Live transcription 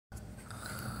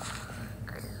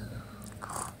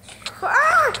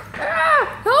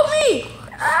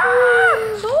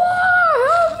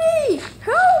Help me!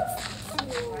 Help!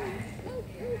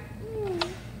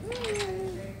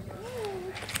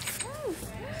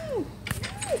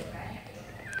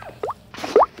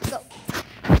 Go.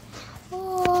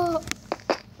 Oh,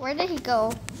 where did he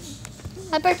go?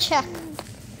 I better check.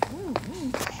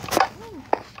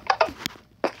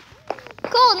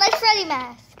 Cool, nice Freddy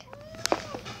mask.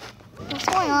 What's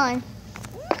going on?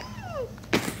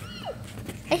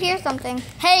 I hear something.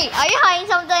 Hey, are you hiding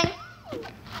something?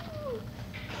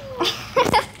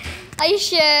 Are you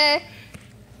sure?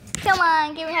 Come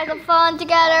on, can we have some fun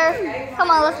together? Come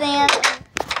on, let's dance.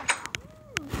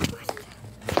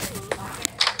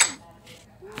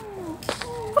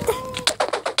 What the?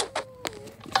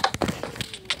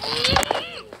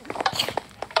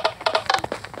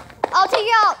 I'll take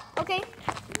you out, okay?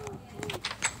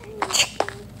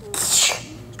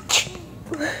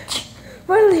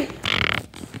 Finally,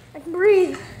 I can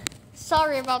breathe.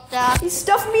 Sorry about that. He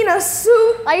stuffed me in a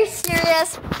suit. Are you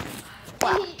serious?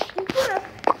 Wow. He put a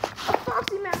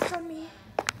Foxy mask on me.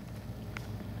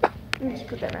 Let me just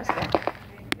put that mask back.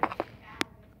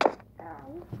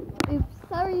 Oops,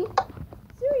 sorry.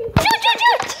 Serious?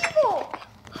 Shoot! Evil!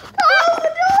 Close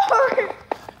the door!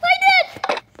 I did!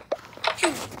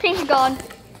 Pink's gone.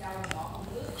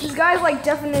 This guy's like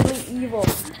definitely evil.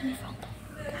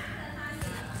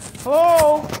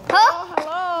 Hello? Huh?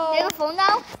 Hello? You have a phone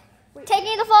now?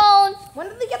 Taking the phone. When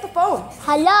did they get the phone?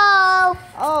 Hello.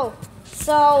 Oh,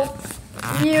 so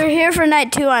you're here for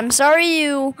night 2. I'm sorry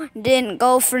you didn't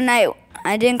go for night.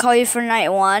 I didn't call you for night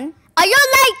 1. Are you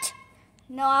late?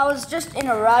 No, I was just in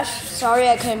a rush. Sorry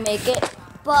I couldn't make it.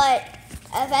 But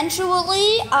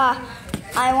eventually,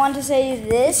 I want to say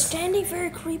this: Standing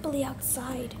very creepily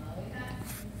outside.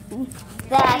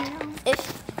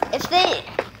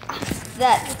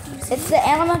 that if the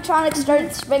animatronics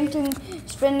start sprinting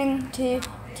to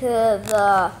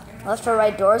the left or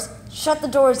right doors, shut the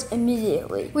doors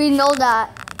immediately. We know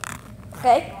that.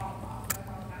 Okay?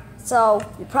 So,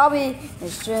 you probably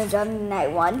shouldn't have done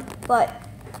night 1, but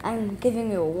I'm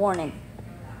giving you a warning.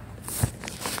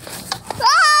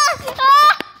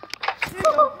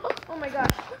 Oh my gosh.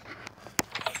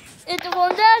 Is the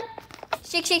phone dead?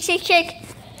 Shake, shake, shake, shake.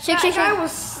 Shake, shake, shake.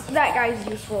 That guy's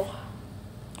useful.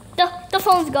 The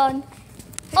phone's gone.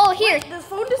 Oh, here. Wait, the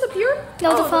phone disappeared?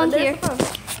 No, the phone's there's here. the phone.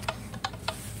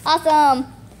 Awesome.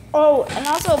 Oh, and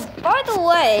also, by the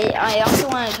way, I also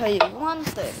want to tell you one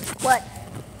thing. What?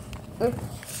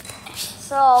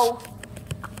 So,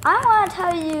 I want to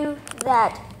tell you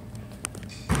that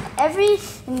every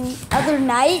other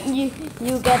night you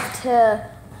get to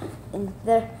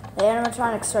the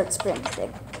animatronics start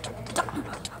sprinting.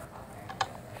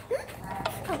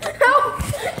 Help!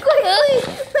 Quickly!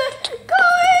 Go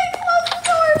in! Close the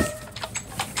doors!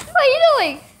 What are you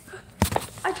doing?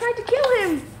 I tried to kill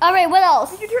him. All right, what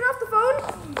else? Did you turn off the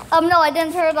phone? No, I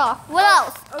didn't turn it off. What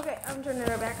else? Okay, I'm turning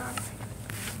it back on.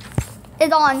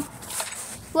 It's on.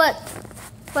 What?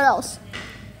 What else?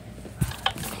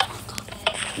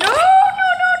 No!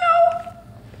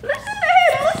 Listen to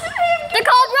him! The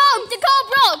call broke! The call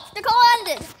broke! The call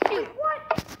ended. Shoot. What?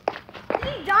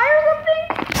 Did he die or something?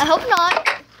 I hope not.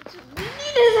 We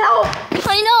need his help.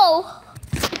 I know.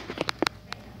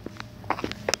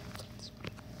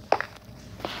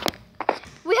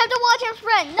 We have to watch him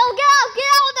sprint. No, get out! Get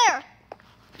out of there!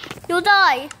 You'll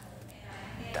die.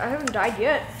 I haven't died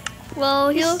yet. Well,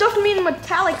 He he'll... stuffed me in a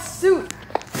metallic suit. Die!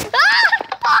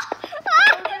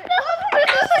 Kill him! Get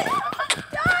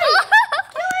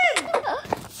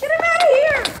him out of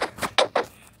here!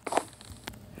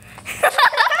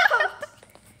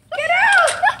 Get out!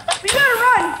 We gotta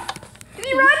run. Did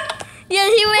he run? Yeah,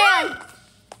 he ran.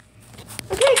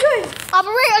 Okay, good.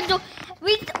 Operator,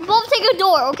 we both take a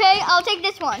door, okay? I'll take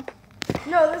this one.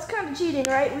 No, that's kind of cheating,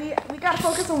 right? We gotta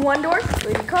focus on one door.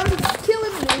 When he comes, kill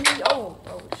him, and then we... Oh,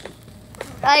 shit.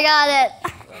 I got it.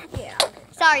 Yeah, okay.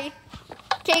 Sorry.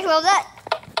 Can you close that?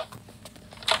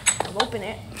 I'll open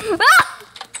it. Ah!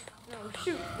 No,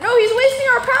 shoot. No, he's wasting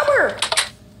our power.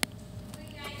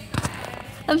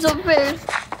 I'm so pissed.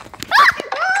 No.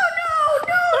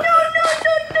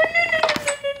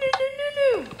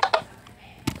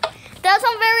 That's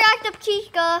some very active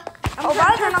Chica. I'm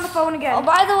trying to turn on the phone again. Oh,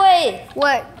 by the way,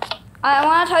 What? I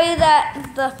want to tell you that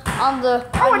on your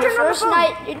turned on the first phone.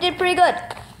 night you did pretty good,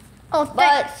 Oh, but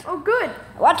thanks. Oh, good.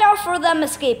 watch out for them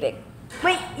escaping.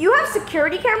 Wait, you have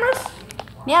security cameras?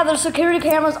 Yeah, there's security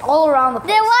cameras all around the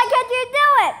place. Then why can't you do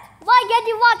it? Why can't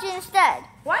you watch it instead?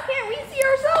 Why can't we see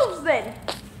ourselves then?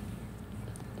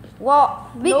 Well,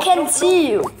 we Nope, can nope,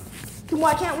 see you.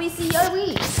 Why can't we see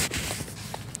we?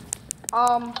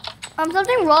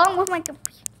 Something wrong with my computer.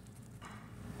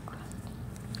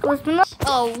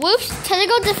 Oh, whoops.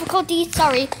 Technical difficulty.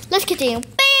 Sorry. Let's continue.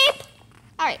 Beep.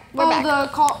 All right, we're back. The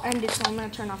call ended, so I'm gonna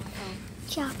turn off the phone.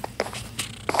 Yeah.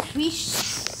 We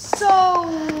so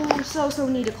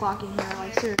need to clock in here,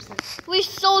 like seriously. We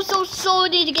so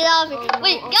need to get out of here. Oh,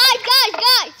 Wait, oh.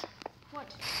 guys. What?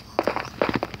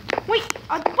 Wait, the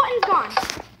button's gone.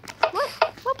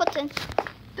 What button?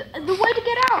 The way to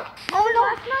get out. Oh no.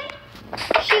 Last night?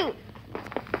 Shoot.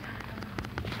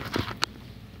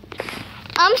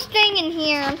 I'm staying in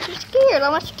here. I'm too scared.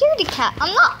 I'm a scaredy cat.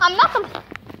 I'm not gonna.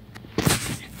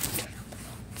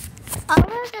 I'm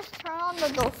gonna just turn on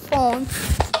the phone.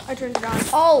 I turned it on.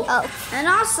 Oh, and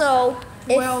also,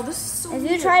 Well, this is so if you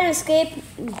weird. try to escape,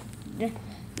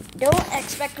 don't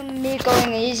expect me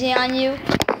going easy on you.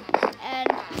 And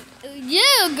you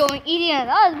going eating at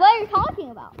us. What are you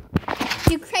talking about?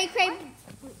 You cray.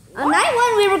 On night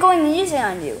one, we were going easy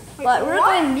on you, but we're what?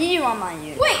 going medium on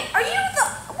you. Wait, are you the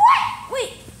what?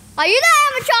 Wait. Are you the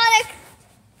animatronic?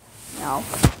 No.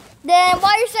 Then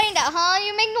why are you saying that, huh?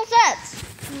 You make no sense.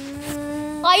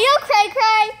 Are you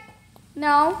cray?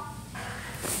 No.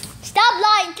 Stop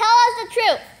lying. Tell us the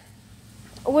truth.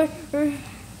 We're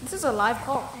This is a live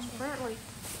call. Apparently.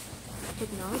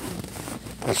 Technology.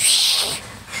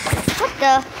 What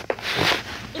the?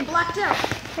 It blacked out.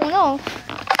 Oh no.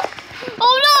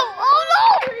 Oh no.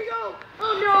 Here you go.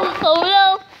 Oh Oh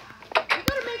no. we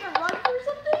gotta make a run for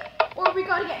something, or we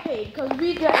gotta get paid because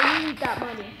we need that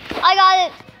money. I got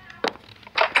it.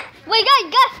 Wait, guys,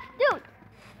 dude.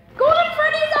 Golden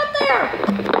Freddy's out there.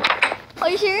 Are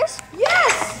you serious?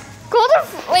 Yes.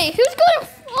 Wait, who's Golden?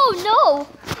 Oh no.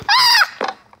 Ah!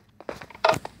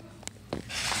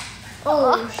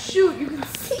 Oh shoot! You can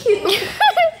see it.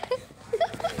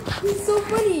 It's so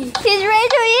funny. He's ready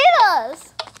to eat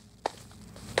us.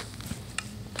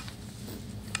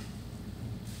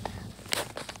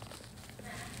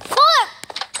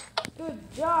 Good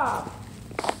job.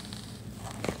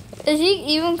 Is he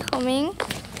even coming?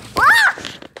 Ah!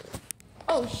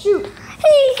 Oh shoot!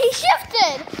 He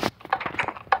shifted.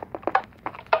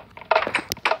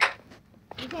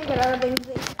 You can't get out of things.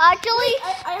 Actually,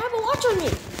 I have a watch on me. are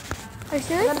you I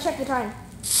serious? gotta check the time.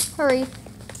 Hurry.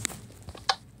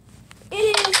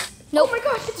 It is. Nope. Oh my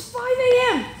gosh! It's 5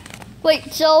 a.m.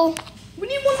 Wait, so We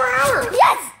need 1 more hour.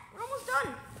 yes. We're almost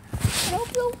done.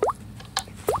 Nope.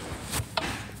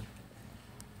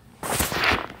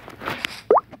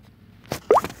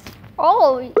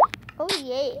 Oh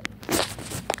yeah.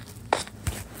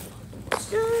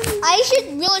 I should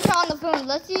really turn on the phone.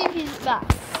 Let's see if he's back.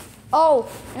 Oh,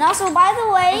 and also, by the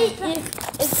way,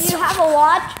 if you have a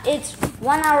watch, it's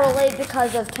 1 hour late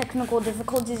because of technical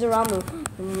difficulties around the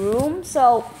room.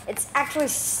 So it's actually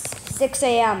 6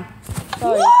 a.m. Whoa! Sorry.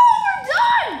 We're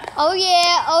done. Oh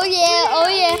yeah.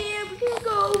 Yeah, we can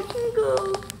go. We can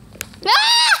go.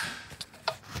 Ah!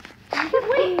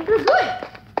 Wait, you're good.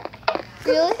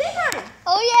 Really? Stay on it.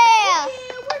 Oh yeah.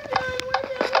 Yeah, we're done. We're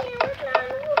done.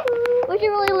 Woohoo. We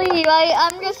should really leave.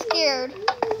 I'm just scared.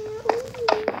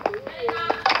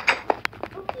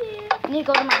 I need to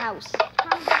go to my house.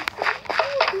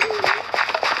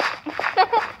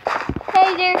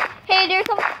 Hey, there's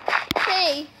some.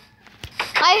 Hey.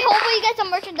 I hope we get some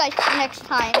merchandise next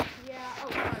time. Yeah, oh,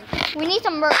 sorry. We need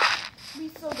some merch. We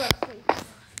still got sleep.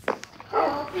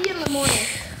 I'll see you in the morning.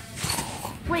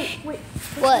 Wait. What?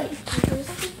 Wait, can I show you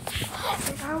something?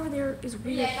 That guy over there is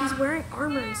weird. He's wearing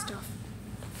armor and stuff.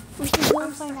 We should go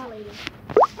I'm find out. later.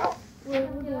 We're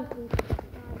doing sleep.